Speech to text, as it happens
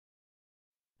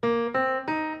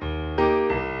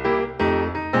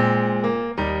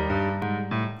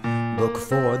Look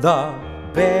for the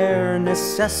bare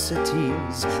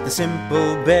necessities, the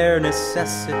simple bare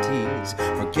necessities.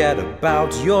 Forget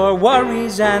about your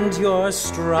worries and your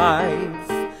strife.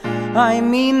 I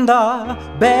mean the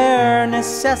bare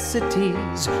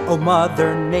necessities, oh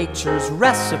Mother Nature's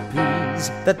recipes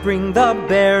that bring the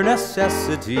bare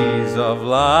necessities of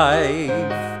life.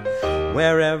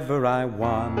 Wherever I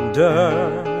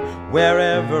wander,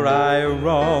 wherever I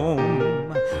roam,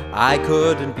 I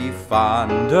couldn't be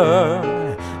fonder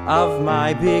of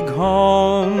my big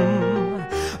home.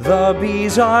 The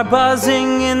bees are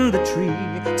buzzing in the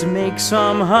tree to make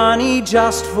some honey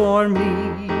just for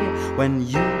me. When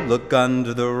you look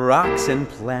under the rocks and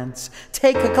plants,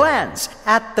 take a glance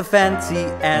at the fancy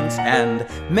ants and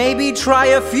maybe try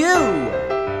a few.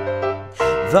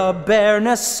 The bare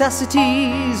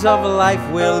necessities of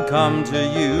life will come to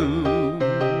you,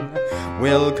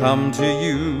 will come to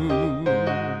you.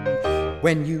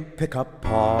 When you pick a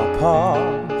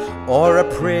pawpaw or a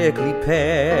prickly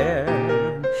pear,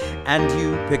 and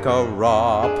you pick a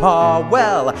raw paw,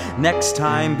 well, next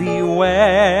time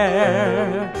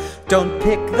beware. Don't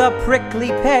pick the prickly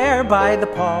pear by the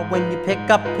paw. When you pick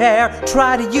a pear,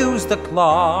 try to use the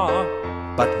claw.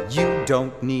 But you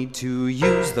don't need to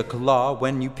use the claw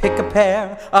when you pick a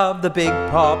pear of the big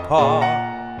pawpaw.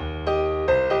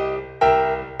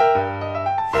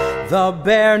 The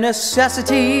bare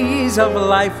necessities of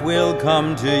life will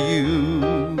come to you.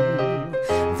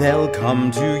 They'll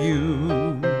come to you.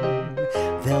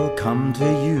 They'll come to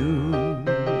you.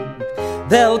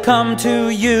 They'll come to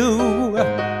you.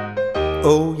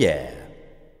 Oh yeah.